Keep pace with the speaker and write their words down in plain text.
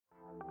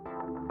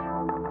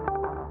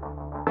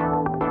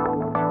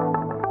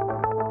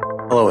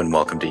Hello and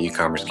welcome to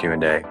eCommerce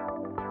Q&A.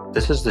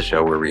 This is the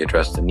show where we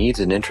address the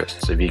needs and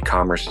interests of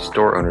e-commerce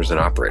store owners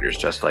and operators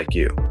just like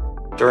you.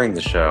 During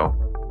the show,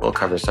 we'll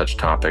cover such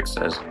topics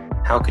as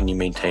how can you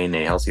maintain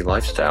a healthy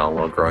lifestyle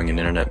while growing an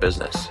internet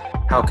business?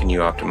 How can you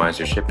optimize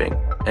your shipping?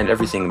 And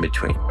everything in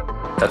between.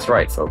 That's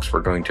right, folks,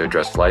 we're going to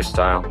address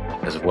lifestyle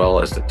as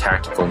well as the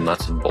tactical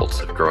nuts and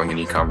bolts of growing an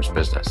e-commerce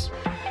business.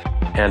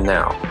 And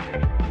now,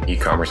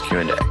 eCommerce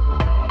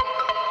Q&A.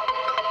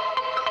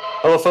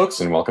 Hello, folks,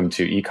 and welcome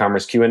to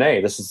eCommerce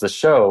Q&A. This is the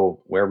show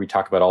where we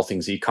talk about all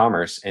things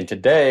e-commerce. And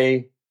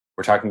today,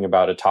 we're talking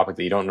about a topic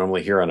that you don't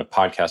normally hear on a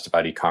podcast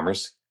about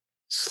e-commerce,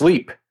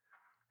 sleep.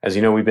 As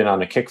you know, we've been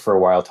on a kick for a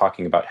while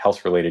talking about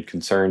health-related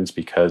concerns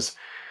because,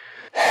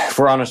 if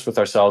we're honest with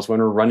ourselves, when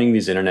we're running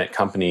these internet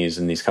companies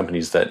and these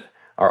companies that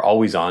are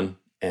always on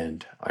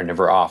and are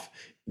never off,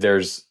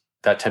 there's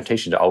that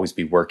temptation to always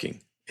be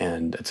working.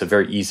 And it's a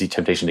very easy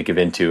temptation to give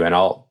into. And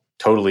I'll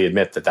totally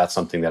admit that that's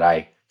something that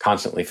I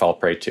constantly fall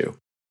prey to.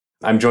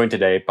 I'm joined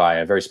today by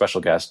a very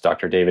special guest,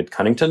 Dr. David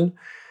Cunnington.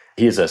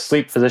 He is a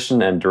sleep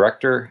physician and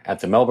director at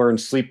the Melbourne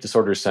Sleep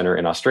Disorders Centre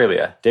in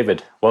Australia.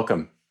 David,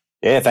 welcome.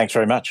 Yeah, thanks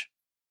very much.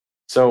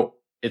 So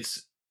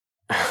this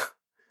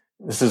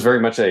is very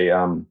much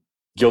a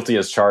guilty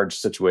as charged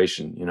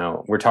situation. You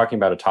know, we're talking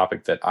about a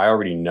topic that I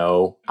already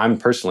know I'm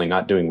personally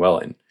not doing well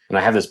in. And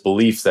I have this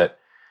belief that,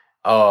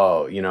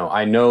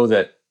 I know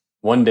that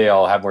one day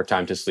I'll have more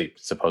time to sleep,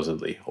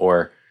 supposedly.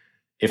 Or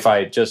if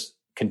I just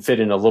can fit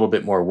in a little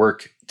bit more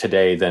work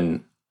today,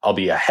 then I'll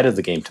be ahead of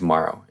the game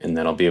tomorrow, and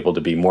then I'll be able to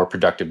be more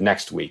productive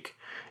next week.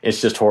 It's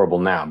just horrible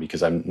now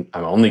because I'm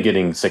only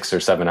getting 6 or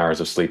 7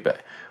 hours of sleep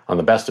on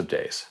the best of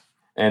days.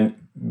 And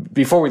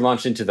before we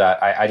launch into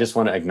that, I just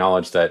want to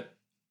acknowledge that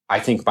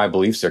I think my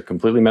beliefs are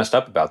completely messed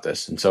up about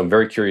this. And so I'm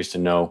very curious to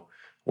know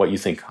what you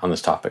think on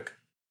this topic.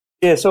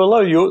 Yeah, so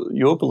although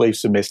your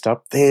beliefs are messed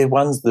up, they're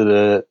ones that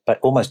are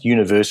almost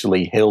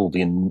universally held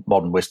in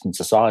modern Western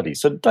society.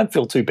 So don't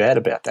feel too bad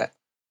about that.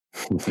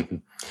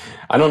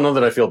 I don't know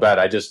that I feel bad.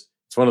 It's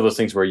one of those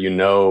things where you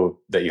know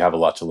that you have a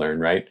lot to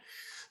learn, right?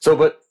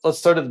 But let's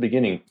start at the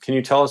beginning. Can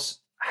you tell us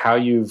how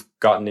you've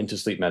gotten into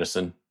sleep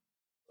medicine?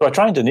 So I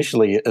trained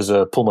initially as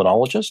a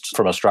pulmonologist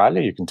from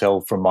Australia, you can tell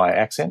from my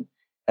accent.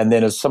 And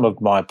then as some of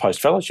my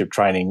post-fellowship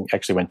training,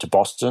 actually went to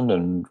Boston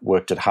and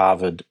worked at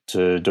Harvard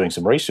to doing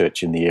some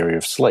research in the area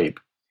of sleep.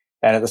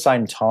 And at the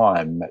same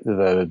time,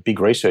 the big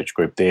research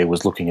group there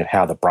was looking at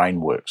how the brain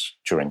works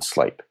during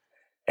sleep,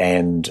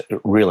 and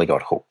really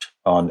got hooked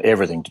on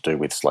everything to do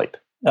with sleep.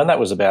 And that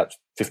was about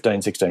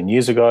 15, 16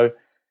 years ago,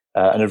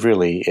 and have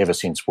really ever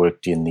since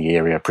worked in the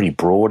area, pretty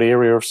broad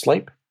area of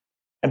sleep.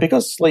 And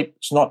because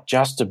sleep's not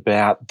just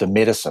about the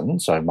medicine,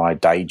 so my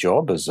day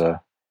job as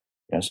a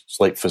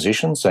sleep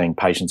physician, seeing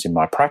patients in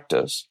my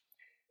practice,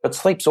 but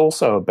sleep's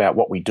also about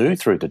what we do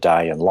through the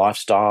day and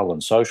lifestyle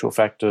and social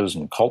factors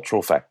and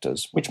cultural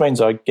factors, which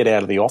means I get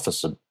out of the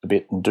office a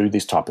bit and do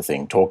this type of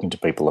thing, talking to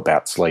people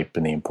about sleep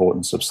and the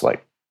importance of sleep.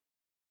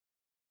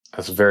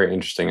 That's very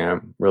interesting.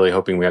 I'm really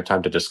hoping we have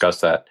time to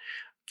discuss that.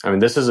 I mean,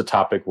 this is a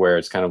topic where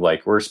it's kind of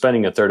like we're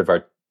spending a third of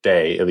our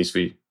day, at least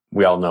we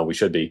all know we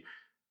should be,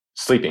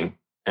 sleeping.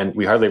 And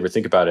we hardly ever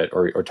think about it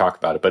or talk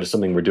about it, but it's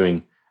something we're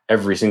doing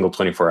every single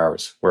 24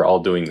 hours. We're all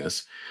doing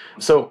this.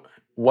 So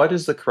what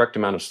is the correct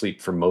amount of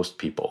sleep for most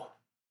people?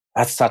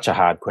 That's such a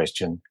hard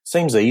question.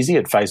 Seems easy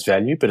at face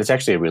value, but it's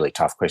actually a really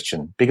tough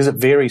question because it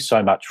varies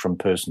so much from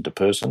person to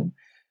person.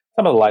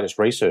 Some of the latest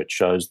research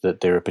shows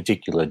that there are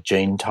particular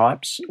gene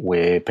types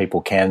where people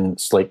can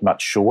sleep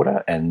much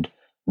shorter and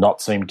not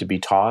seem to be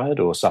tired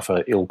or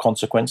suffer ill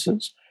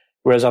consequences,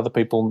 whereas other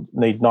people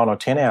need 9 or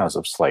 10 hours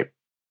of sleep.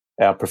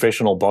 Our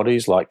professional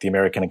bodies, like the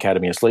American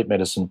Academy of Sleep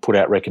Medicine, put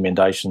out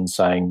recommendations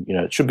saying,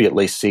 it should be at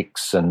least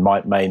 6 and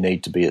may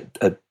need to be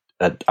at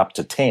up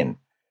to 10.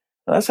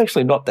 Now, that's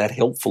actually not that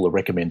helpful a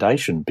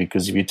recommendation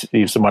because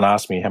if someone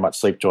asks me how much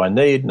sleep do I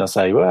need, and I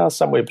say, well,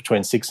 somewhere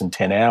between 6 and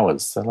 10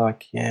 hours, they're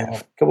like,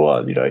 yeah, come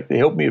on,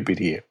 help me a bit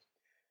here.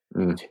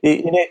 Mm.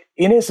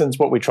 In essence,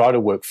 what we try to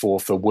work for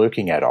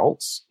working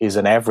adults is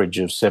an average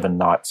of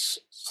 7 hours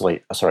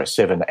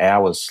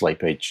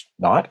sleep each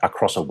night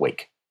across a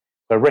week.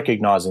 So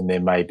recognising there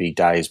may be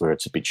days where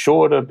it's a bit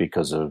shorter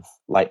because of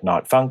late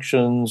night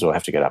functions or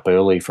have to get up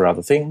early for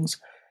other things,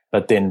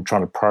 but then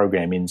trying to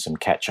program in some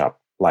catch-up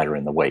later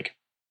in the week.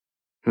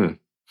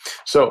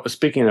 So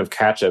speaking of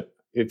catch-up,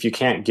 if you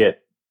can't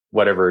get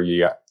whatever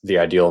the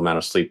ideal amount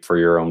of sleep for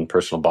your own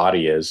personal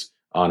body is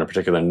on a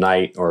particular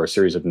night or a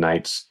series of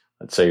nights,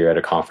 let's say you're at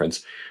a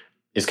conference,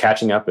 is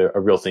catching up a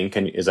real thing?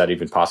 Is that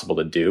even possible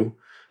to do?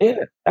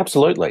 Yeah,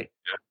 absolutely.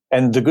 Yeah.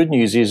 And the good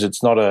news is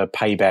it's not a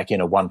payback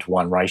in a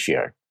 1-to-1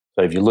 ratio.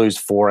 So if you lose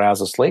 4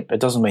 hours of sleep, it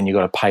doesn't mean you've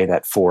got to pay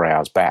that 4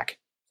 hours back.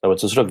 So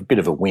it's a sort of a bit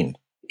of a win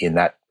in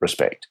that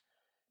respect.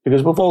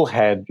 Because we've all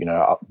had,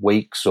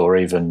 weeks or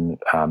even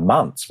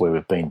months where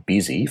we've been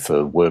busy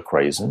for work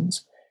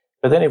reasons.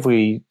 But then if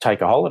we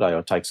take a holiday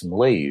or take some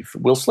leave,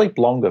 we'll sleep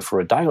longer for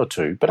a day or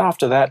two. But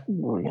after that,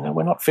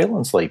 we're not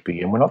feeling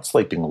sleepy and we're not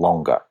sleeping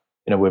longer.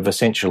 We've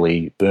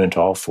essentially burnt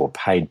off or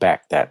paid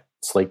back that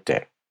sleep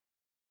debt.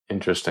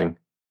 Interesting.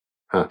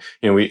 Huh.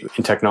 We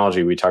in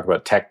technology we talk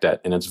about tech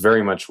debt, and it's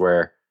very much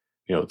where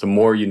the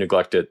more you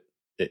neglect it,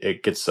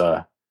 it gets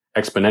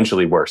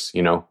exponentially worse.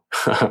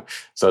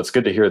 So it's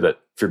good to hear that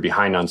if you're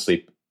behind on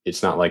sleep,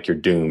 it's not like you're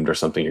doomed or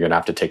something. You're going to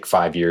have to take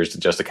 5 years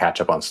to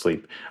catch up on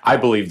sleep. I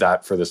believe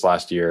that for this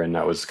last year, and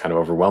that was kind of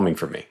overwhelming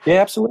for me.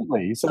 Yeah,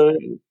 absolutely. So,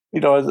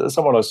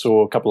 someone I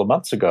saw a couple of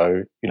months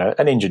ago,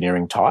 an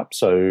engineering type,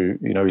 so,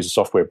 he's a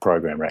software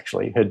programmer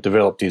actually, had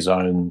developed his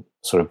own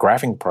sort of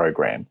graphing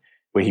program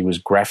where he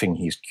was graphing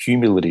his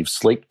cumulative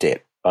sleep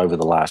debt over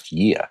the last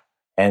year.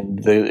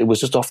 And it was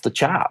just off the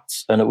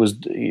charts. And it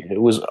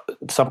was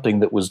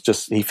something that was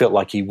just, he felt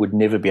like he would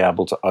never be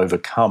able to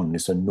overcome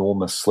this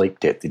enormous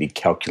sleep debt that he'd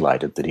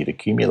calculated, that he'd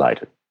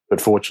accumulated.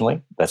 But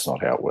fortunately, that's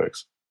not how it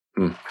works.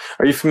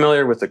 Are you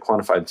familiar with the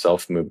quantified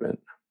self movement?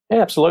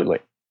 Yeah, absolutely.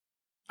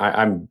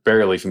 I'm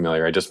barely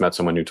familiar. I just met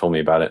someone who told me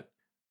about it.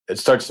 It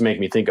starts to make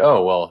me think,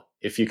 oh, well,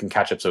 if you can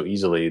catch up so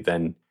easily,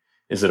 then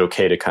is it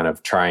okay to kind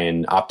of try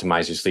and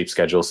optimize your sleep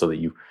schedule so that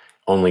you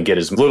only get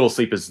as little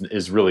sleep as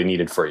is really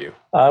needed for you?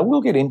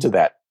 We'll get into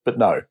that, but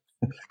no.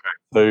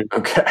 So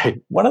okay.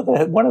 One of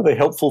the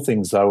helpful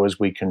things, though, is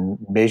we can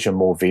measure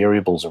more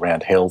variables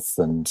around health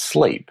and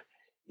sleep,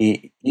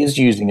 is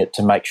using it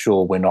to make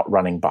sure we're not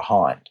running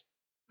behind.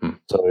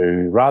 So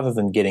rather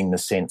than getting the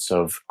sense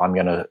of I'm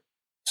going to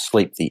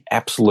sleep the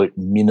absolute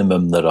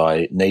minimum that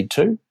I need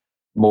to,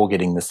 more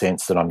getting the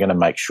sense that I'm going to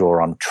make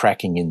sure I'm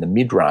tracking in the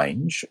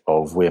mid-range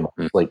of where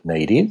my sleep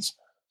need is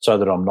so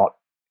that I'm not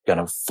going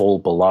to fall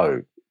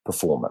below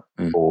performance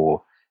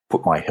or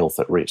put my health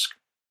at risk.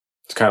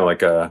 It's kind of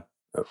like a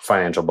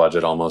financial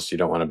budget almost. You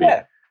don't want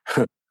to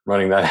be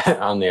running that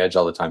on the edge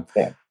all the time.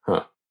 Yeah.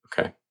 Huh.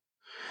 Okay.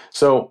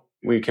 So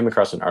we came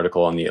across an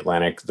article on The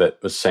Atlantic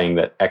that was saying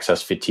that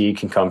excess fatigue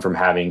can come from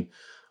having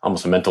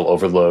almost a mental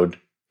overload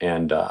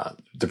and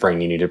the brain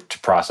needing to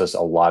process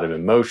a lot of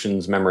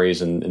emotions,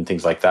 memories, and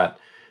things like that.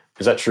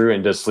 Is that true?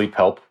 And does sleep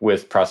help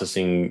with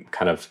processing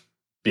kind of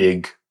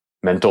big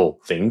mental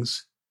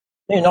things?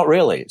 Yeah, not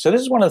really. So this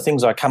is one of the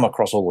things I come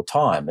across all the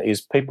time is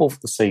people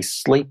see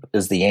sleep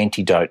as the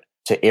antidote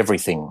to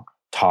everything: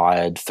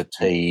 tired,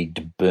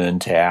 fatigued,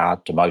 burnt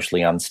out,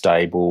 emotionally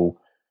unstable.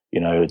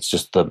 It's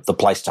just the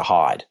place to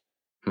hide.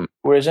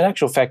 Whereas in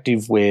actual fact,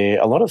 where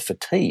a lot of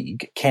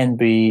fatigue can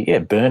be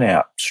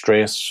burnout,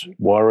 stress,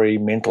 worry,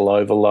 mental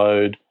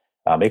overload,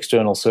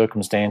 external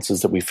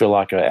circumstances that we feel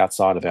like are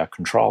outside of our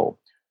control.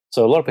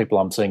 So a lot of people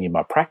I'm seeing in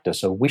my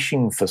practice are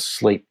wishing for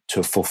sleep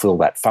to fulfill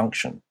that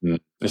function.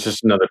 It's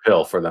just another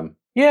pill for them.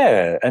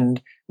 Yeah,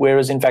 and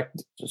whereas in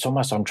fact, it's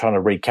almost I'm trying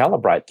to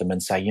recalibrate them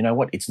and say, you know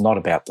what, it's not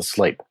about the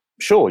sleep.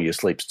 Sure, your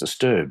sleep's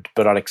disturbed,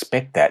 but I'd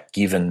expect that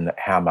given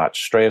how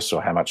much stress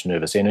or how much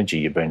nervous energy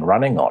you've been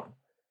running on.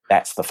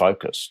 That's the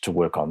focus, to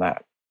work on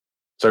that.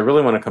 So I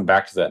really want to come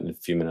back to that in a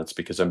few minutes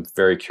because I'm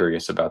very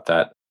curious about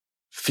that. A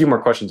few more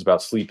questions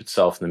about sleep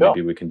itself, and then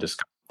maybe we can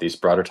discuss these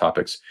broader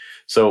topics.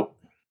 So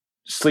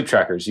sleep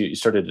trackers, you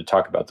started to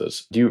talk about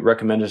those. Do you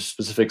recommend a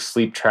specific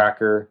sleep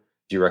tracker?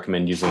 Do you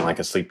recommend using like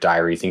a sleep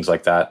diary, things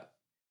like that?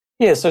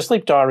 Yeah, so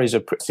sleep diaries are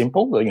pretty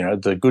simple.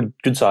 The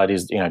good side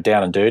is,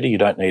 down and dirty. You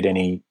don't need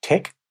any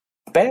tech.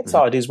 The bad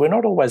side is we're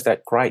not always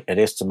that great at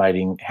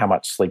estimating how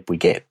much sleep we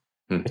get.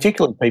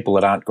 Particularly people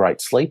that aren't great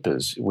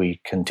sleepers,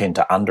 we can tend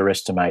to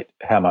underestimate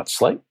how much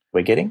sleep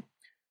we're getting.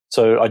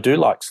 So I do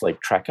like sleep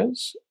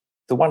trackers.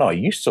 The one I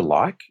used to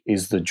like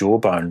is the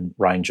Jawbone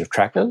range of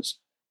trackers.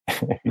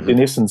 In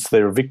essence,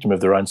 they're a victim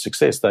of their own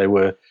success. They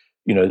were,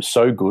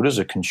 so good as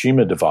a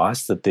consumer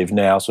device that they've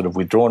now sort of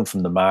withdrawn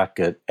from the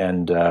market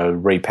and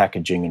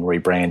repackaging and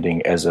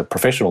rebranding as a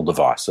professional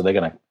device. So they're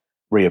going to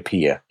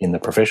reappear in the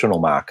professional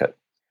market.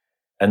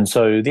 And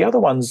so the other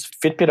ones,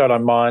 Fitbit, I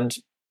don't mind.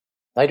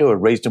 They do a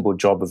reasonable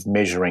job of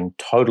measuring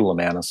total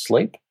amount of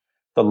sleep,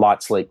 the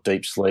light sleep,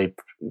 deep sleep,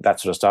 that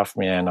sort of stuff.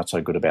 Not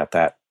so good about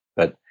that.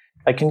 But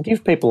they can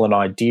give people an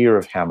idea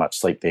of how much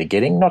sleep they're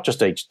getting, not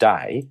just each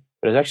day,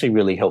 but it's actually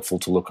really helpful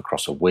to look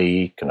across a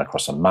week and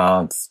across a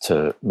month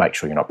to make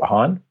sure you're not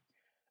behind.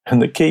 And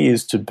the key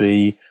is to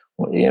be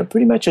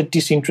pretty much a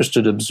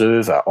disinterested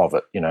observer of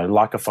it,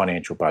 like a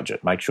financial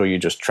budget. Make sure you're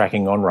just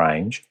tracking on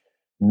range,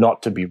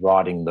 not to be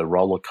riding the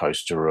roller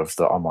coaster of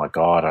oh my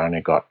God, I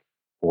only got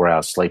 4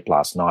 hours sleep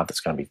last night. That's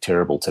going to be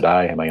terrible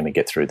today. How am I going to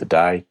get through the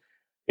day?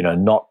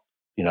 Not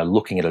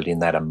looking at it in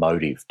that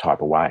emotive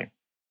type of way.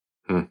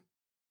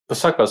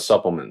 Let's talk about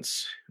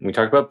supplements. We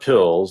talked about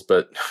pills,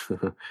 but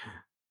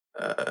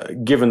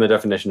given the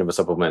definition of a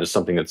supplement is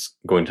something that's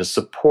going to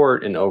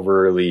support an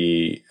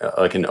overly,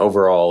 an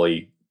overall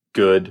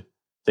good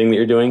thing that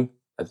you're doing.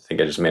 I think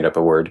I just made up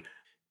a word.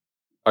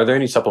 Are there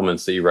any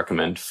supplements that you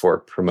recommend for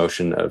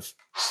promotion of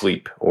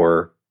sleep,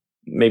 or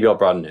maybe I'll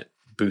broaden it,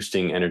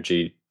 boosting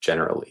energy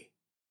generally?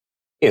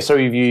 Yeah, so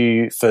if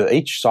you, for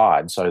each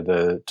side, so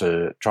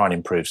to try and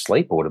improve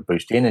sleep or to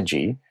boost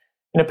energy,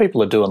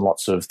 people are doing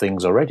lots of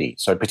things already.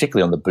 So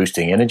particularly on the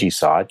boosting energy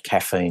side,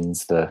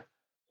 caffeine's the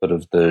sort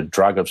of the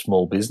drug of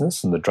small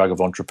business and the drug of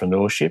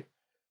entrepreneurship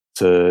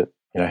to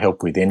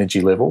help with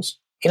energy levels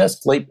in a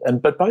sleep,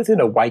 but both in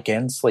a wake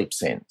and sleep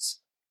sense.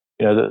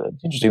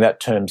 It's interesting, that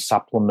term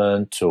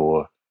supplement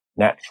or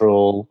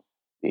natural,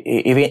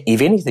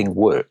 if anything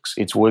works,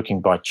 it's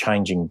working by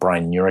changing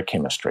brain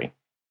neurochemistry.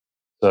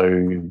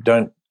 So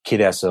don't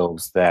kid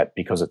ourselves that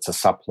because it's a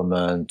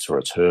supplement or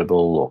it's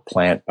herbal or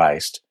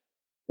plant-based,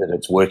 that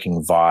it's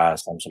working via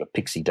some sort of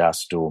pixie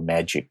dust or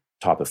magic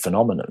type of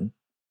phenomenon.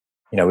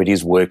 It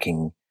is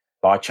working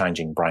by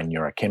changing brain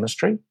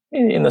neurochemistry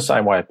in the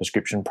same way a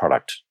prescription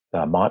product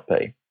might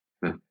be.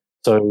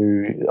 So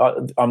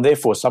I'm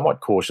therefore somewhat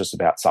cautious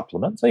about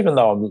supplements, even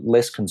though I'm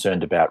less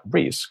concerned about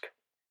risk,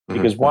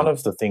 because one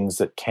of the things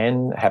that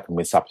can happen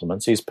with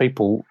supplements is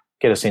people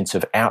get a sense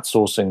of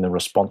outsourcing the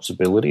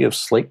responsibility of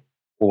sleep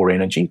or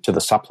energy to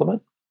the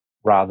supplement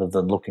rather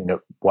than looking at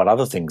what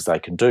other things they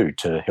can do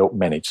to help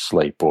manage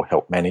sleep or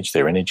help manage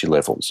their energy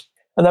levels.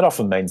 And that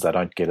often means they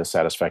don't get a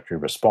satisfactory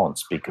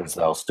response because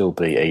they'll still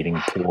be eating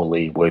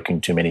poorly, working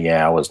too many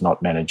hours,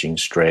 not managing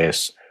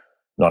stress,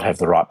 not have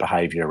the right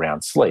behaviour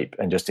around sleep,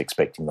 and just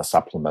expecting the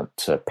supplement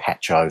to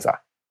patch over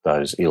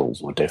those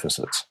ills or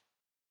deficits.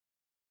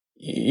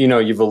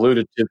 You've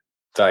alluded to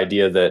the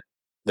idea that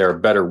there are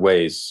better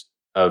ways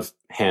of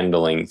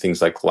handling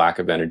things like lack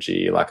of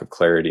energy, lack of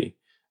clarity.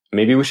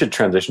 Maybe we should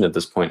transition at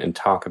this point and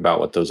talk about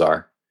what those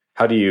are.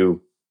 How do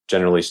you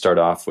generally start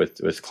off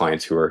with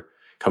clients who are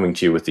coming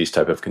to you with these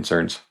type of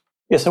concerns?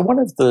 Yeah, so one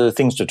of the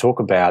things to talk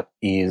about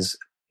is,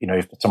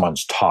 if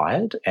someone's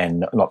tired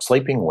and not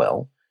sleeping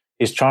well,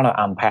 is trying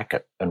to unpack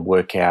it and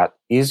work out,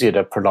 is it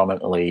a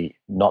predominantly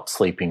not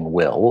sleeping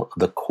well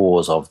the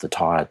cause of the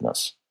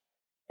tiredness?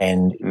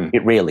 And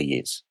it rarely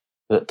is.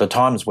 The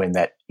times when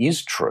that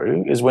is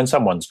true is when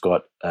someone's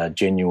got a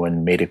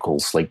genuine medical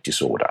sleep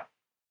disorder.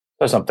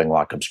 So something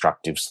like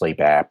obstructive sleep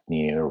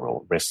apnea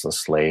or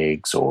restless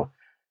legs or,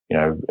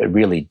 a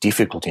really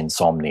difficult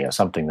insomnia,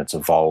 something that's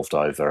evolved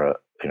over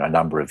a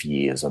number of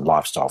years and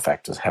lifestyle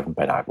factors haven't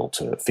been able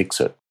to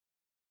fix it.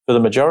 For the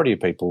majority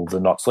of people,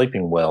 the not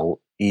sleeping well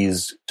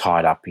is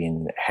tied up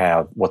in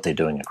what they're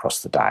doing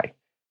across the day,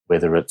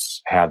 whether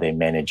it's how they're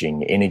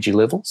managing energy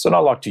levels. And I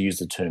like to use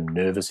the term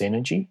nervous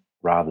energy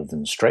rather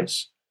than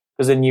stress,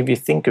 because then if you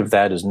think of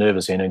that as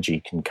nervous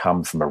energy can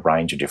come from a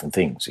range of different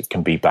things. It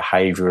can be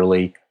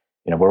behaviourally,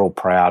 we're all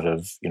proud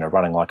of,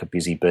 running like a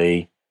busy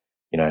bee,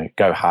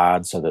 go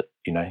hard so that,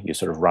 you're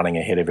sort of running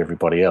ahead of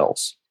everybody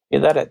else.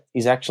 That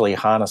is actually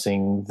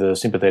harnessing the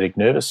sympathetic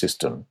nervous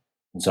system.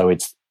 And so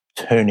it's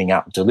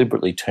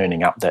deliberately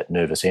turning up that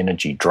nervous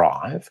energy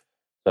drive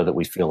so that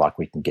we feel like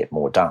we can get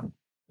more done.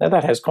 Now,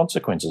 that has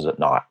consequences at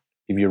night.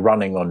 If you're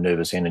running on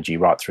nervous energy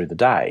right through the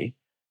day,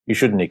 you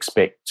shouldn't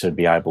expect to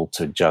be able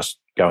to just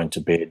go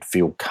into bed,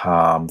 feel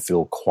calm,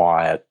 feel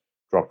quiet,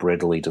 drop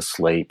readily to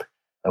sleep,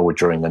 or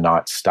during the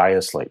night stay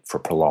asleep for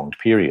prolonged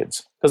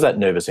periods, because that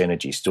nervous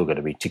energy is still going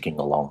to be ticking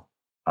along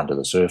under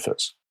the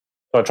surface.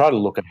 So I try to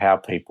look at how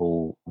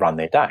people run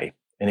their day.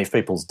 And if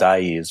people's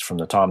day is from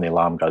the time the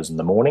alarm goes in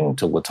the morning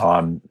till the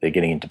time they're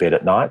getting into bed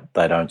at night,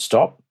 they don't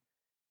stop.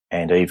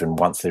 And even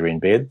once they're in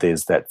bed,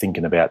 there's that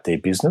thinking about their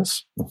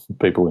business.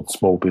 People in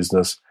small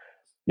business,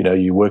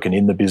 you're working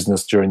in the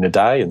business during the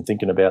day and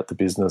thinking about the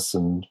business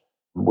and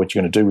what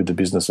you're going to do with the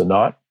business at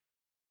night.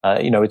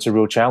 It's a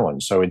real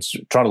challenge. So it's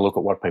trying to look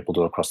at what people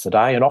do across the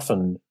day and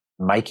often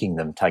making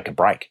them take a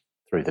break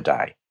through the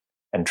day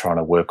and trying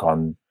to work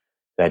on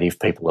that. If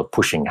people are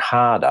pushing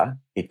harder,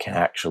 it can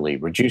actually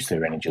reduce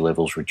their energy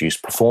levels, reduce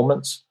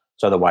performance.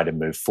 So the way to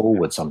move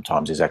forward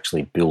sometimes is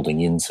actually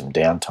building in some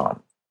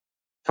downtime.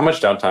 How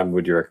much downtime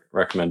would you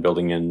recommend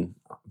building in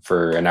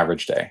for an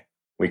average day,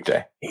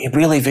 weekday? It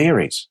really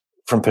varies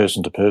from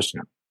person to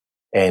person.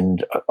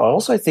 And I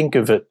also think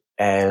of it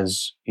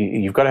as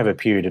you've got to have a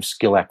period of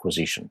skill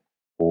acquisition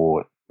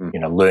or,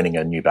 learning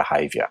a new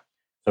behaviour.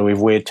 So if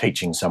we're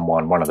teaching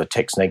someone, one of the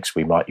techniques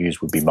we might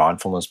use would be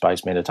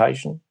mindfulness-based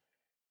meditation.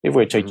 If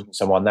we're teaching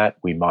someone that,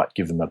 we might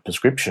give them a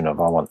prescription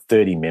of, I want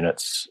 30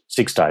 minutes,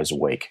 6 days a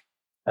week.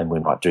 And we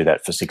might do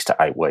that for 6 to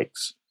 8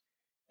 weeks.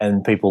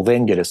 And people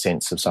then get a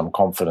sense of some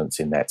confidence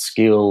in that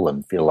skill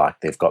and feel like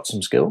they've got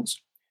some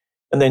skills.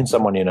 And then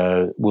someone,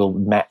 will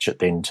match it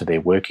then to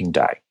their working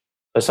day.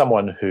 So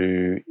someone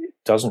who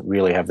doesn't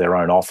really have their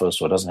own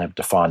office or doesn't have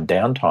defined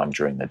downtime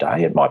during the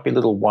day, it might be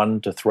little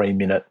 1 to 3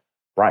 minute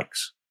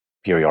breaks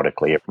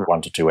periodically every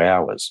 1 to 2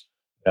 hours.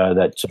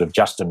 That sort of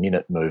just a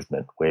minute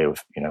movement where,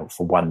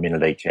 for 1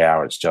 minute each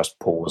hour, it's just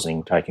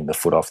pausing, taking the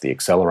foot off the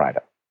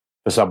accelerator.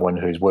 For someone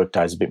whose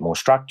workday is a bit more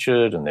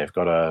structured and they've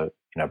got a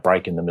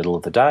break in the middle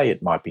of the day,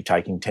 it might be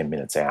taking 10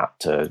 minutes out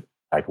to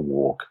take a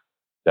walk,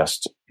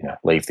 just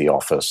leave the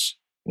office,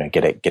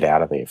 get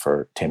out of there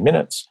for 10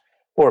 minutes.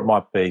 Or it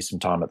might be some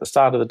time at the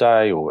start of the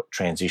day or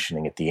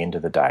transitioning at the end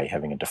of the day,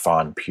 having a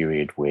defined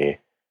period where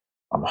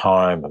I'm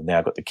home, I've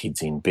now got the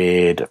kids in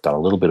bed, I've done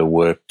a little bit of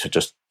work to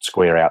just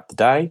square out the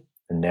day,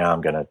 and now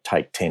I'm going to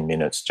take 10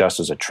 minutes just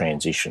as a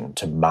transition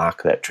to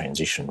mark that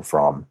transition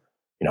from,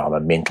 I'm a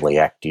mentally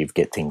active,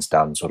 get things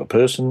done sort of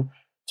person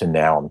to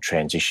now I'm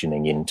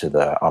transitioning into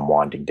the I'm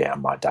winding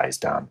down, my day's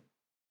done.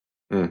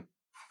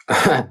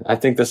 I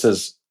think this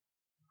is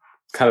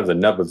kind of the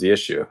nub of the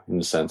issue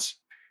in a sense.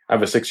 I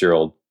have a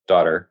 6-year-old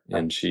daughter,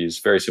 and she's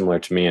very similar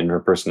to me in her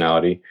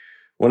personality.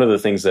 One of the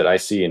things that I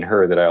see in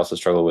her that I also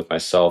struggle with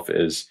myself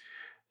is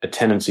a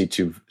tendency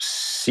to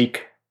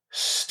seek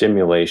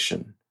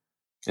stimulation.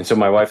 And so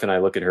my wife and I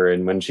look at her,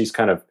 and when she's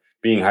kind of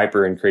being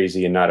hyper and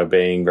crazy and not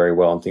obeying very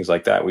well and things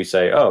like that, we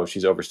say, oh,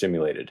 she's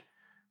overstimulated.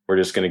 We're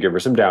just going to give her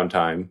some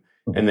downtime.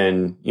 And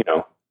then,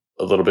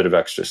 a little bit of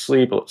extra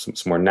sleep, some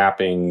more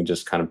napping,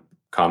 just kind of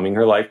calming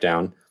her life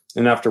down.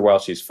 And after a while,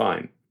 she's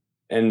fine.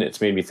 And it's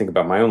made me think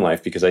about my own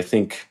life, because I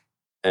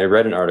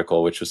read an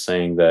article which was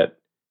saying that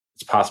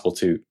it's possible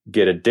to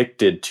get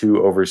addicted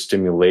to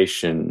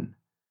overstimulation.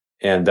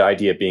 And the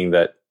idea being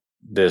that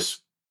this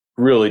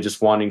really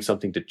just wanting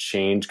something to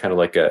change, kind of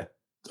like the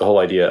whole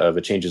idea of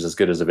a change is as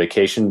good as a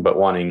vacation, but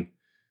wanting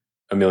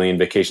a million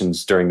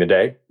vacations during the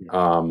day,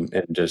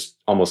 and just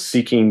almost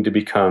seeking to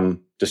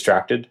become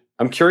distracted.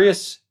 I'm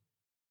curious,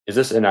 is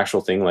this an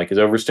actual thing? Like, is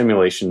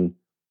overstimulation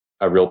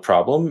a real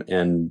problem?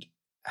 And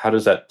how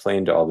does that play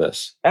into all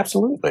this?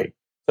 Absolutely.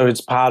 So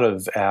it's part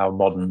of our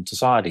modern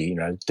society.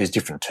 There's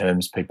different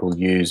terms people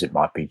use. It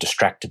might be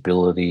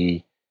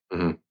distractibility,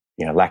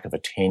 lack of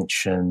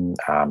attention,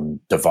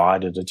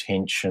 divided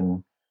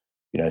attention.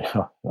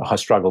 I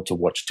struggle to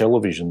watch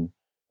television,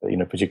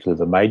 particularly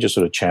the major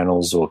sort of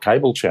channels or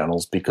cable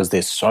channels, because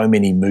there's so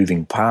many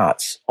moving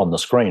parts on the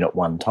screen at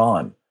one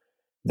time.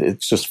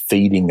 It's just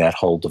feeding that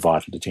whole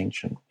divided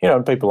attention.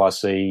 And people I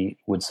see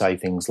would say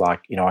things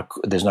like,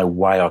 there's no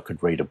way I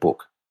could read a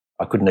book.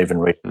 I couldn't even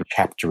read a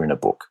chapter in a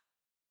book.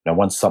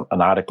 Once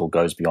an article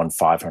goes beyond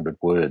 500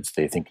 words,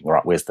 they're thinking,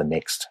 right, where's the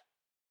next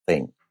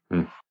thing?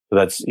 So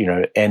that's,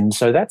 and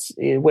so that's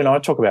when I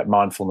talk about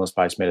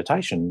mindfulness-based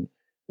meditation,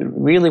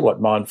 really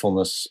what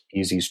mindfulness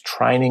is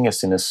training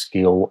us in a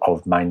skill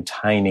of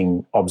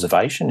maintaining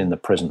observation in the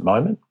present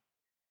moment.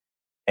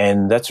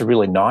 And that's a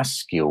really nice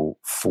skill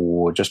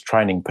for just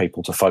training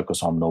people to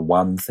focus on the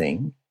one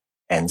thing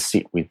and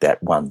sit with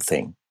that one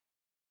thing.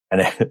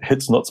 And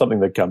it's not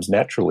something that comes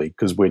naturally,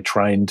 because we're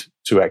trained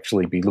to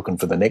actually be looking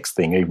for the next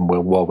thing, even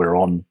while we're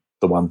on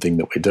the one thing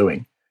that we're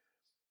doing.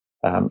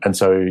 And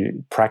so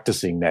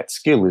practicing that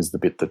skill is the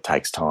bit that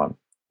takes time,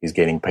 is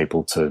getting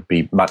people to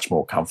be much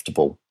more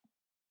comfortable,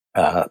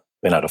 being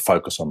able to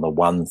focus on the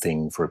one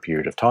thing for a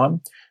period of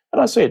time.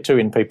 And I see it too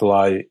in people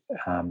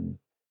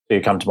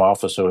who come to my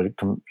office or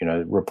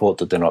report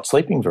that they're not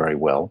sleeping very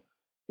well.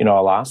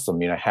 I'll ask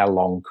them, how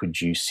long could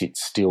you sit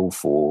still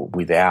for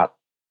without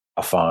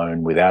a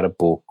phone, without a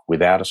book,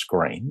 without a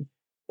screen,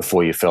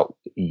 before you felt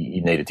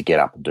you needed to get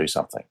up and do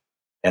something?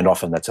 And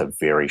often that's a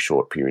very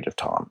short period of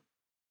time.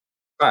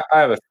 I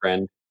have a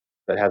friend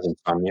that has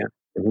insomnia,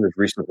 and he was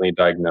recently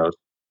diagnosed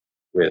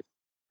with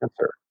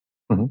cancer.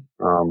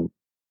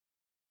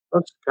 I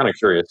was kind of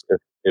curious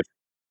if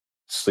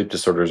sleep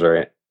disorders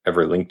are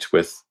ever linked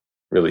with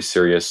really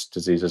serious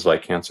diseases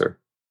like cancer.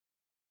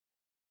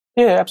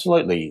 Yeah,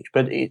 absolutely.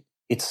 But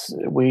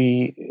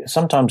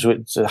sometimes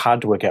it's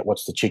hard to work out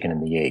what's the chicken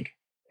and the egg.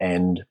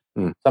 And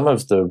some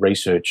of the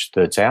research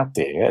that's out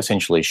there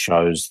essentially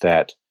shows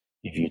that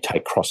if you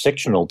take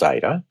cross-sectional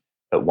data,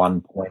 at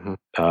one point,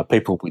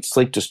 people with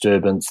sleep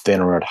disturbance then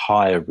are at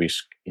higher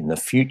risk in the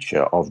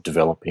future of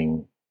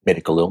developing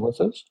medical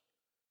illnesses.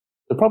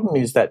 The problem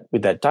is that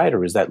with that data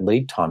is that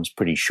lead time's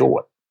pretty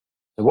short.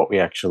 So what we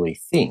actually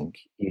think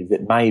is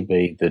it may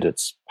be that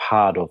it's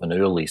part of an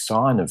early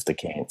sign of the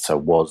cancer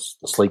was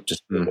the sleep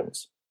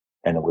disturbance,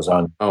 and it was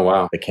only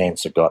the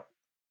cancer got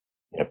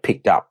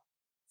picked up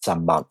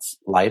some months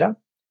later.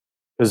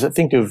 Because I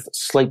think of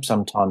sleep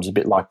sometimes a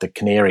bit like the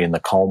canary in the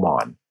coal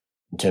mine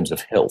in terms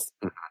of health.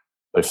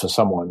 But for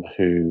someone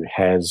who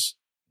has,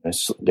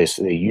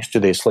 they're used to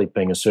their sleep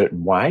being a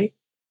certain way,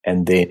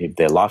 and then if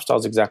their lifestyle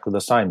is exactly the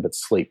same but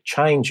sleep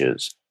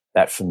changes,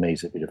 that for me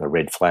is a bit of a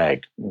red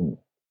flag.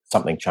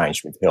 Something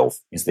changed with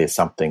health. Is there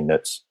something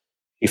that's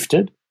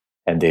shifted,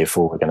 and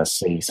therefore we're going to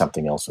see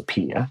something else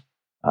appear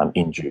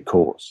in due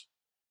course?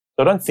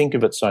 So I don't think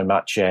of it so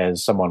much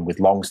as someone with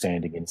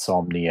long-standing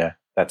insomnia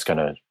that's going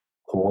to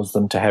cause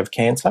them to have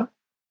cancer.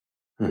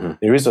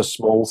 There is a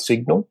small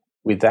signal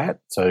with that.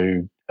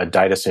 So a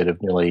data set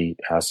of nearly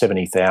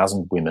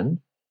 70,000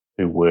 women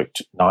who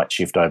worked night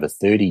shift over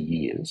 30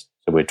 years.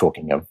 So we're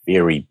talking a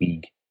very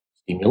big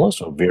stimulus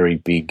or very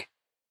big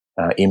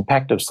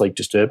impact of sleep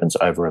disturbance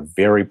over a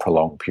very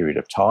prolonged period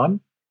of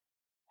time,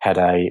 had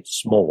a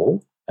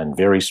small and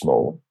very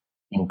small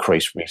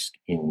increased risk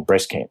in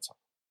breast cancer.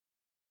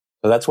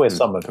 So that's where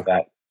some of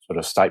that sort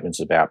of statements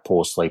about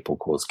poor sleep will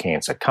cause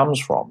cancer comes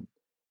from.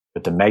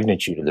 But the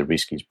magnitude of the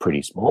risk is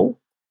pretty small,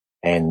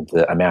 and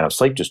the amount of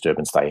sleep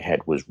disturbance they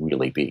had was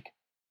really big.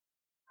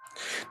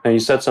 Now, you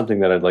said something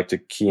that I'd like to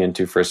key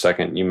into for a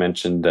second. You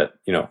mentioned that,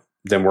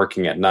 them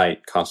working at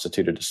night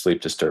constituted a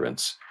sleep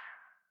disturbance.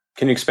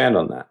 Can you expand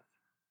on that?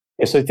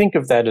 Yeah, so think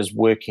of that as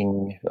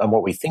working, and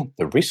what we think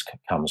the risk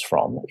comes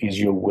from is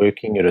you're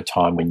working at a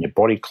time when your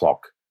body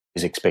clock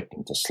is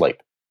expecting to sleep.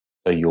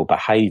 So your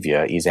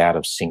behaviour is out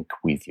of sync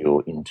with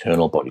your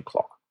internal body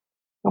clock.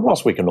 And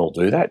whilst we can all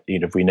do that,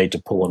 if we need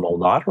to pull an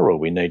all-nighter or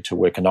we need to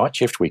work a night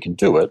shift, we can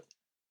do it.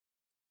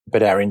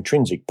 but our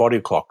intrinsic body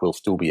clock will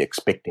still be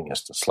expecting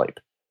us to sleep.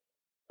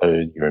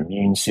 So your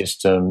immune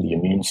system, the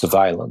immune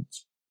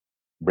surveillance,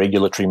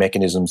 regulatory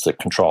mechanisms that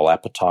control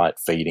appetite,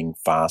 feeding,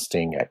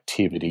 fasting,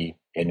 activity,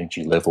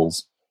 energy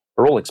levels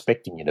are all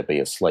expecting you to be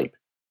asleep.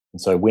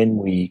 And so when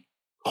we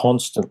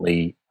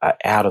constantly are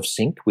out of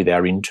sync with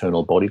our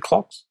internal body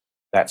clocks,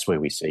 that's where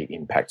we see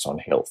impacts on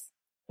health.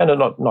 And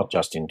not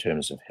just in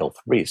terms of health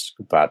risk,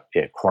 but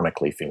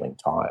chronically feeling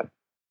tired.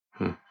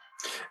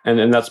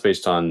 And that's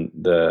based on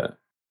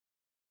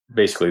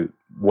basically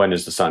when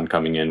is the sun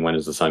coming in, when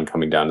is the sun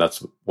coming down.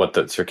 That's what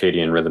the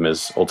circadian rhythm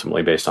is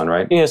ultimately based on,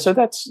 right? Yeah, so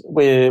that's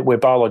where we're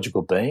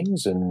biological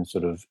beings and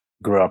sort of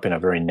grew up in a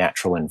very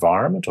natural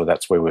environment, or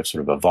that's where we've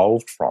sort of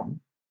evolved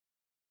from.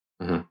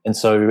 Mm-hmm. And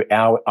so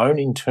our own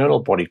internal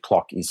body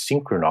clock is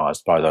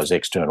synchronized by those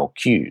external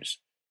cues,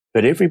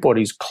 but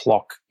everybody's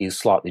clock is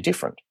slightly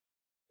different.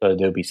 So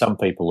there'll be some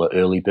people who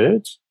are early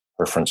birds,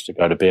 preference to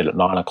go to bed at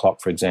 9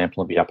 o'clock, for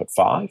example, and be up at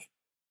 5.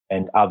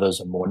 And others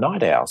are more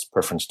night owls,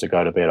 preference to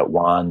go to bed at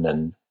 1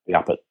 and be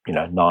up at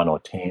 9 or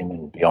 10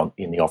 and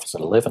be in the office at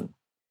 11.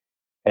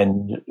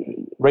 And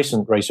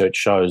recent research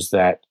shows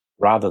that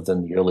rather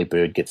than the early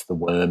bird gets the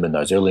worm and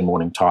those early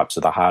morning types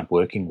are the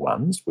hard-working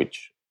ones,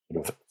 which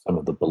sort of some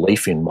of the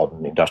belief in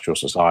modern industrial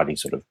society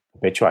sort of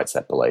perpetuates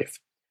that belief.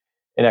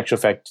 In actual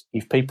fact,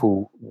 if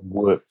people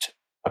worked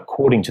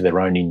according to their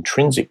own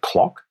intrinsic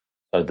clock,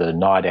 so the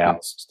night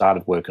owls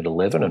started work at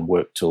 11 and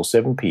worked till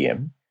 7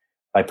 p.m.,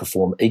 they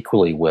perform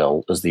equally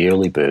well as the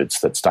early birds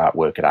that start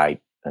work at 8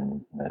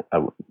 and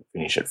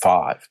finish at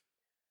 5.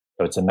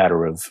 So it's a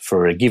matter of,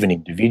 for a given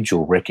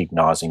individual,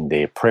 recognising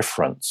their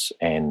preference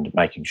and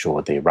making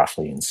sure they're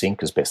roughly in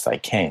sync as best they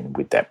can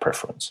with that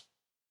preference.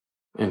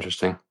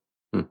 Interesting.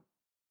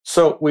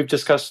 So we've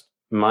discussed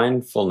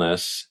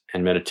mindfulness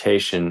and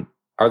meditation.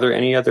 Are there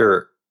any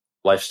other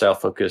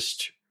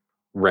lifestyle-focused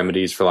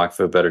remedies, for lack of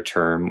a better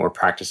term, or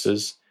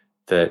practices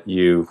that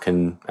you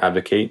can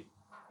advocate?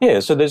 Yeah,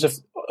 so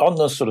there's on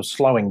the sort of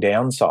slowing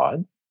down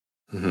side,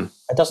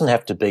 It doesn't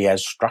have to be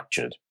as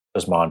structured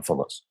as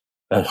mindfulness.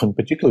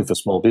 Particularly for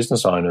small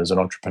business owners and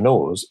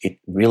entrepreneurs, it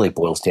really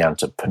boils down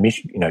to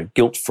permission,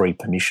 guilt-free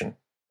permission.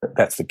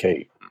 That's the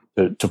key,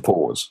 to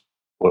pause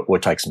or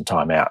take some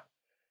time out.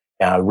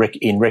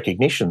 In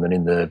recognition that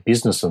in the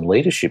business and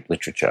leadership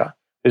literature,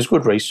 there's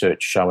good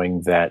research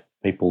showing that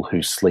people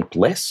who sleep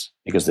less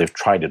because they've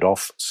traded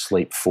off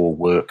sleep for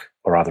work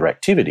or other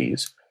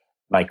activities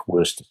make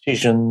worse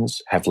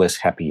decisions, have less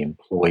happy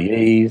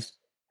employees,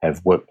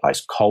 have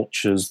workplace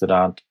cultures that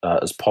aren't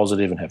as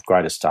positive and have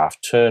greater staff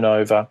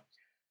turnover.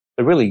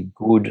 A really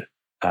good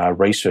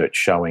research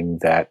showing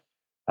that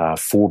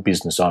for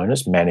business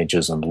owners,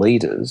 managers and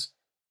leaders,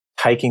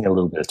 taking a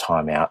little bit of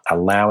time out,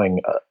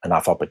 allowing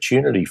enough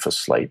opportunity for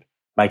sleep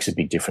makes a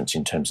big difference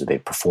in terms of their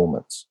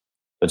performance.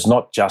 It's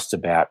not just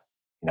about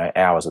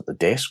hours at the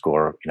desk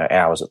or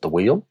hours at the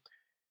wheel.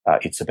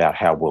 It's about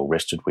how well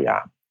rested we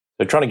are.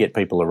 So trying to get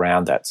people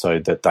around that so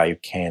that they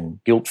can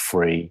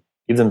guilt-free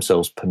give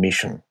themselves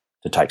permission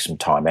to take some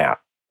time out.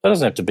 It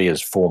doesn't have to be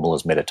as formal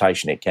as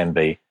meditation. It can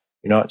be,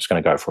 just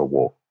going to go for a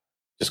walk,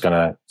 just going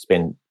to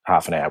spend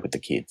half an hour with the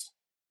kids,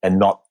 and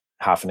not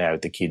half an hour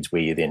with the kids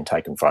where you're then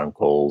taking phone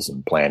calls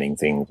and planning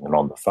things and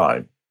on the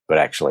phone, but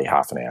actually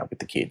half an hour with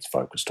the kids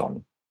focused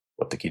on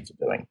what the kids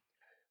are doing.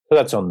 So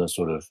that's on the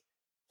sort of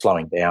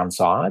slowing down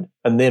side.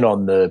 And then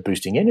on the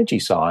boosting energy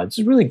side,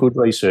 there's really good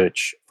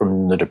research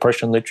from the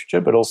depression literature,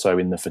 but also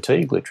in the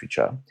fatigue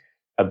literature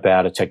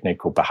about a technique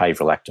called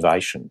behavioural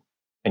activation.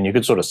 And you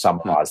could sort of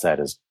summarise that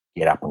as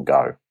get up and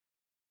go.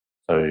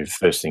 So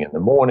first thing in the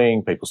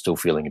morning, people still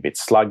feeling a bit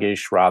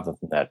sluggish, rather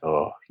than that,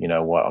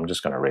 I'm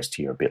just going to rest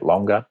here a bit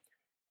longer.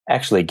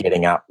 Actually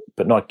getting up,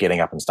 but not getting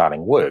up and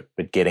starting work,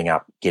 but getting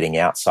up, getting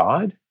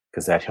outside,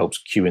 because that helps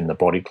cue in the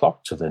body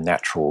clock to the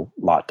natural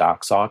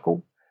light-dark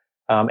cycle,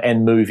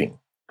 and moving,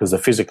 because the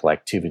physical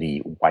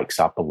activity wakes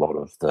up a lot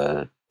of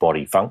the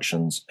body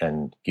functions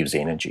and gives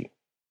energy.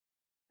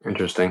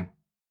 Interesting.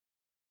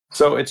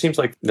 So it seems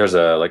like there's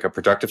a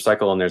productive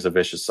cycle and there's a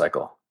vicious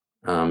cycle.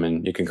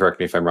 And you can correct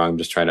me if I'm wrong. I'm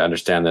just trying to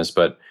understand this.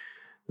 But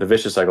the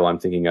vicious cycle I'm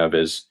thinking of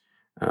is,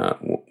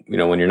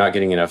 when you're not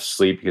getting enough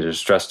sleep because you're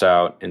stressed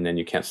out and then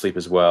you can't sleep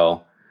as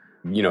well,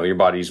 your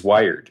body's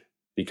wired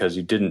because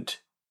you didn't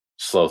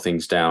slow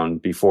things down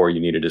before you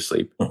needed to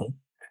sleep. Mm-hmm.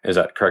 Is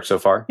that correct so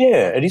far?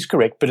 Yeah, it is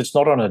correct, but it's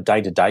not on a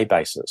day-to-day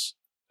basis.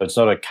 So it's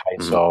not a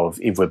case of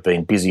if we've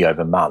been busy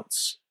over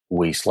months,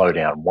 we slow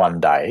down one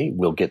day,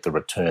 we'll get the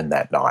return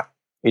that night.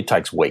 It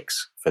takes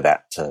weeks for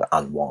that to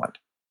unwind.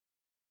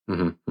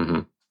 Mm-hmm,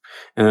 mm-hmm.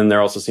 And then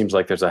there also seems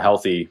like there's a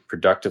healthy,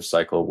 productive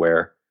cycle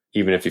where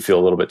even if you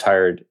feel a little bit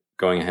tired,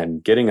 going ahead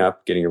and getting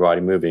up, getting your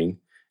body moving,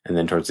 and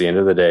then towards the end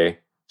of the day,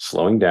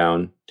 slowing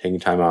down, taking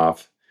time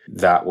off,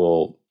 that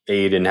will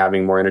aid in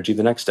having more energy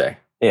the next day.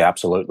 Yeah,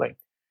 absolutely.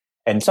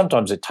 And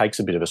sometimes it takes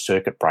a bit of a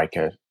circuit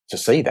breaker to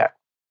see that.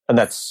 And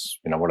that's,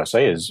 what I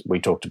say is we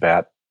talked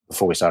about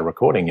before we started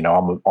recording,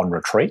 I'm on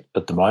retreat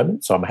at the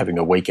moment. So I'm having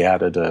a week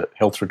out at a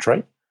health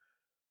retreat,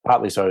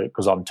 partly so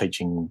because I'm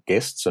teaching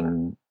guests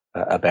and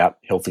about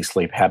healthy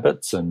sleep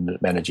habits and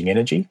managing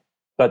energy.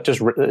 But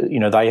just,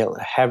 they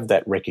have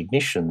that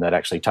recognition that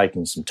actually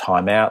taking some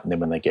time out, and then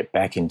when they get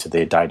back into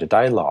their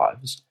day-to-day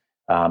lives,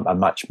 are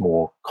much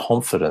more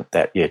confident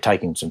that,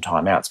 taking some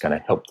time out is going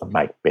to help them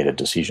make better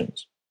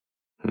decisions.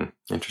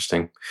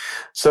 Interesting.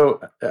 So,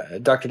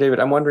 Dr. David,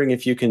 I'm wondering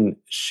if you can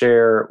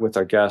share with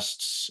our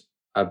guests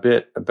a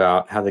bit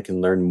about how they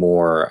can learn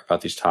more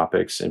about these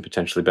topics and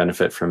potentially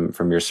benefit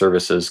from your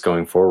services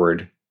going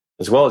forward,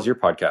 as well as your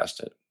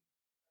podcast.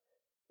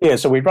 Yeah,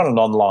 so we run an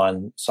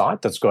online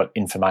site that's got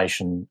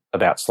information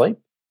about sleep.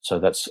 So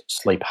that's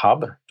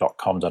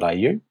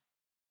sleephub.com.au.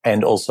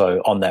 And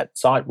also on that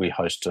site, we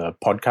host a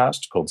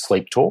podcast called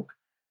Sleep Talk.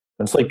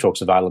 And Sleep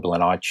Talk's available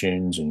in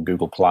iTunes and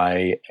Google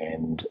Play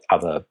and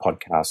other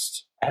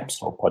podcast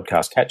apps or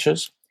podcast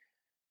catchers.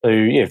 So,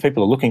 if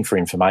people are looking for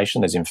information,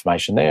 there's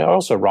information there. I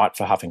also write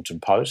for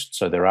Huffington Post.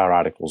 So there are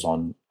articles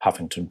on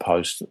Huffington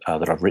Post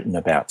that I've written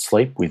about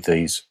sleep with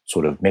these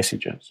sort of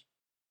messages.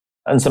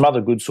 And some other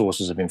good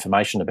sources of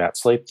information about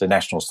sleep. The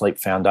National Sleep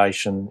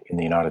Foundation in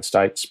the United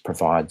States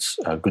provides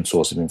a good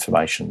source of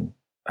information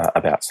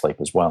about sleep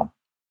as well.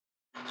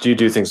 Do you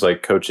do things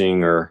like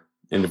coaching or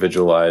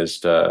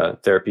individualized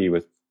therapy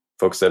with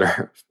folks that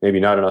are maybe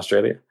not in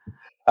Australia?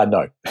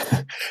 No.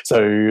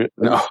 So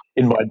no.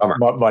 In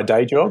my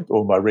day job,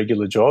 or my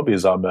regular job,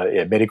 is I'm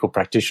a medical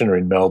practitioner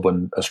in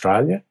Melbourne,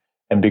 Australia.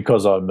 And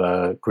because I'm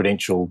a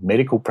credentialed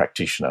medical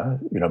practitioner,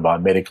 my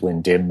medical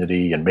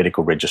indemnity and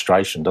medical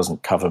registration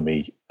doesn't cover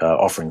me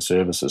offering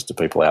services to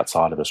people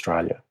outside of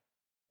Australia.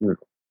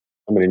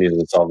 Somebody needs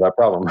to solve that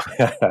problem.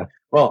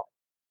 Well,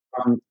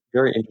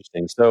 very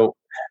interesting. So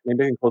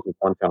maybe I can close with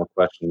one final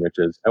question, which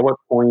is, at what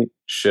point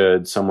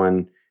should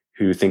someone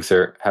who thinks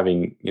they're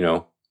having,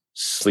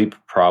 sleep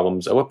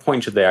problems, at what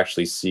point should they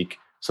actually seek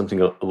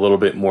something a little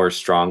bit more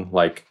strong,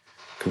 like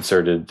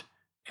concerted,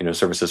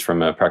 services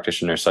from a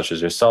practitioner such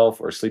as yourself,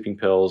 or sleeping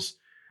pills?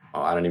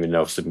 I don't even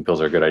know if sleeping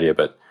pills are a good idea,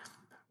 but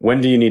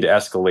when do you need to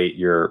escalate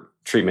your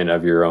treatment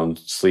of your own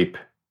sleep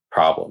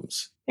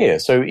problems? Yeah,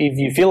 so if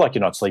you feel like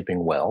you're not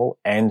sleeping well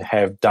and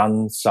have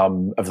done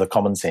some of the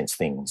common sense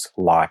things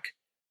like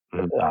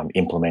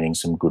implementing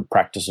some good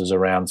practices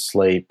around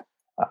sleep,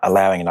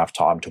 allowing enough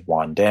time to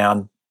wind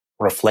down,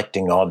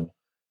 reflecting on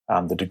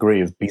the degree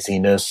of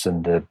busyness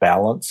and the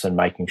balance, and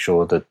making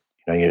sure that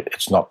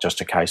it's not just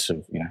a case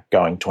of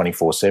going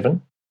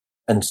 24/7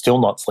 and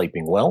still not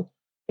sleeping well,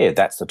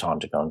 that's the time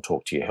to go and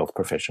talk to your health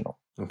professional.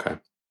 Okay,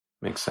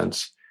 makes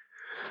sense.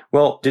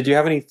 Well, did you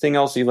have anything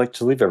else you'd like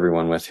to leave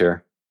everyone with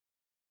here?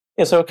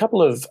 Yeah, so a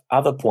couple of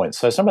other points.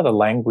 So some of the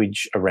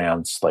language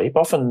around sleep,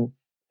 often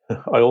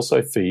I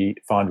also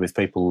find with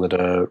people that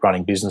are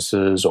running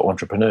businesses or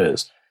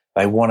entrepreneurs,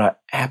 they want to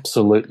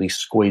absolutely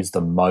squeeze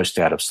the most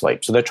out of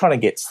sleep. So they're trying to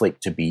get sleep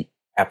to be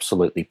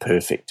absolutely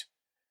perfect.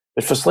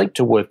 But for sleep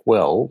to work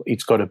well,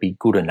 it's got to be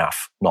good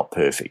enough, not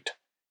perfect.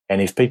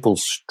 And if people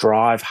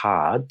strive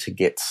hard to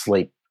get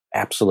sleep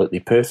absolutely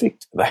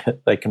perfect,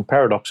 they can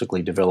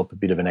paradoxically develop a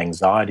bit of an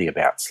anxiety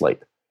about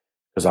sleep,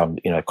 because I'm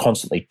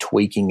constantly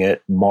tweaking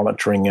it,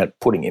 monitoring it,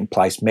 putting in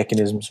place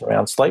mechanisms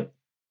around sleep.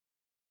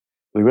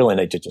 We really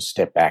need to just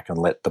step back and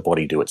let the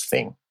body do its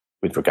thing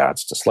with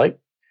regards to sleep.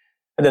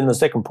 And then the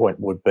second point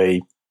would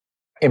be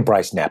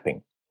embrace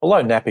napping.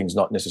 Although napping is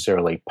not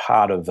necessarily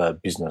part of a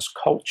business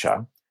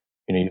culture,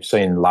 you've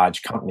seen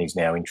large companies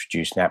now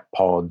introduce nap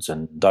pods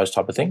and those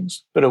type of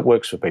things, but it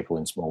works for people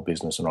in small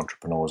business and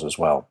entrepreneurs as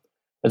well.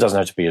 It doesn't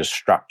have to be as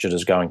structured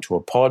as going to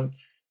a pod,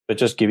 but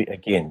just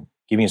giving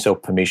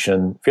yourself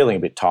permission, feeling a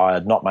bit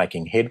tired, not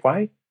making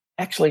headway,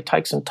 actually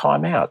take some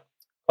time out.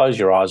 Close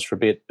your eyes for a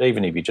bit.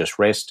 Even if you just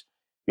rest,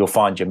 you'll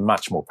find you're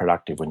much more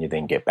productive when you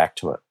then get back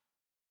to it.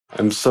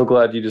 I'm so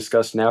glad you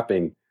discussed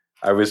napping.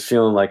 I was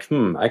feeling like,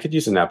 I could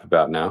use a nap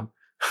about now.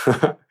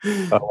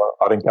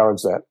 I'd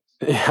encourage that.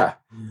 Yeah.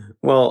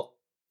 Well,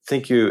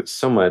 thank you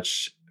so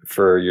much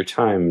for your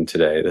time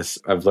today.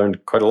 I've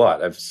learned quite a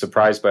lot. I'm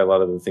surprised by a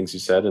lot of the things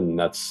you said, and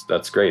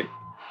that's great.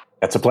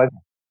 That's a pleasure.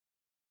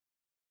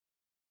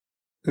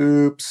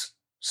 Oops.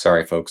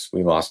 Sorry, folks.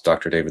 We lost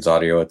Dr. David's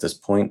audio at this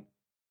point.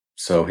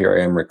 So here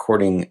I am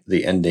recording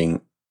the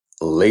ending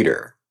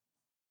later.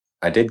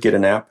 I did get a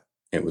nap.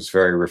 It was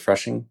very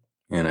refreshing,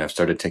 and I've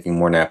started taking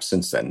more naps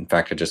since then. In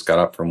fact, I just got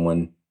up from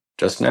one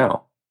just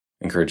now.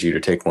 I encourage you to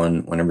take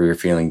one whenever you're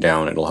feeling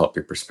down. It'll help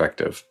your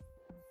perspective.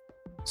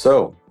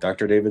 So,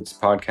 Dr. David's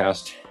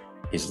podcast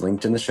is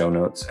linked in the show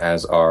notes,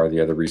 as are the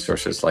other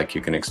resources like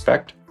you can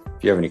expect.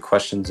 If you have any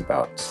questions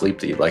about sleep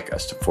that you'd like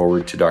us to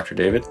forward to Dr.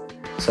 David,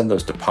 send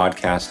those to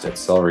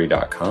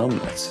podcast@celery.com.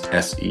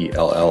 That's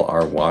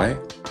SELLRY.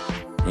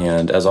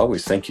 And as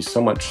always, thank you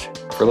so much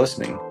for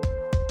listening.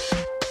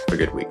 Have a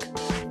good week.